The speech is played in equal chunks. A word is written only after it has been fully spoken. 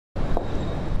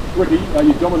Ricky,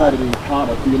 you dominated in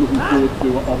Cardiff, so you're looking forward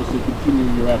to obviously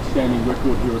continuing your outstanding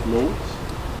record here at Lords.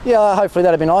 Yeah, hopefully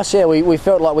that'd be nice. Yeah, we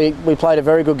felt like we played a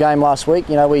very good game last week.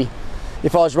 You know,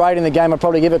 if I was rating the game, I'd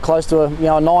probably give it close to a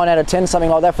 9 out of 10, something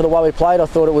like that, for the way we played. I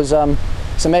thought it was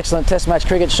some excellent Test match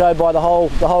cricket showed by the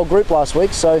whole group last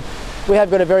week. So we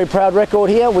have got a very proud record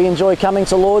here. We enjoy coming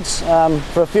to Lords.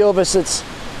 For a few of us, it's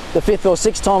the 5th or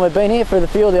 6th time we've been here. For the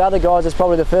few of the other guys, it's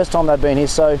probably the first time they've been here.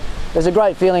 So there's a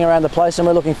great feeling around the place, and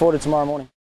we're looking forward to tomorrow morning.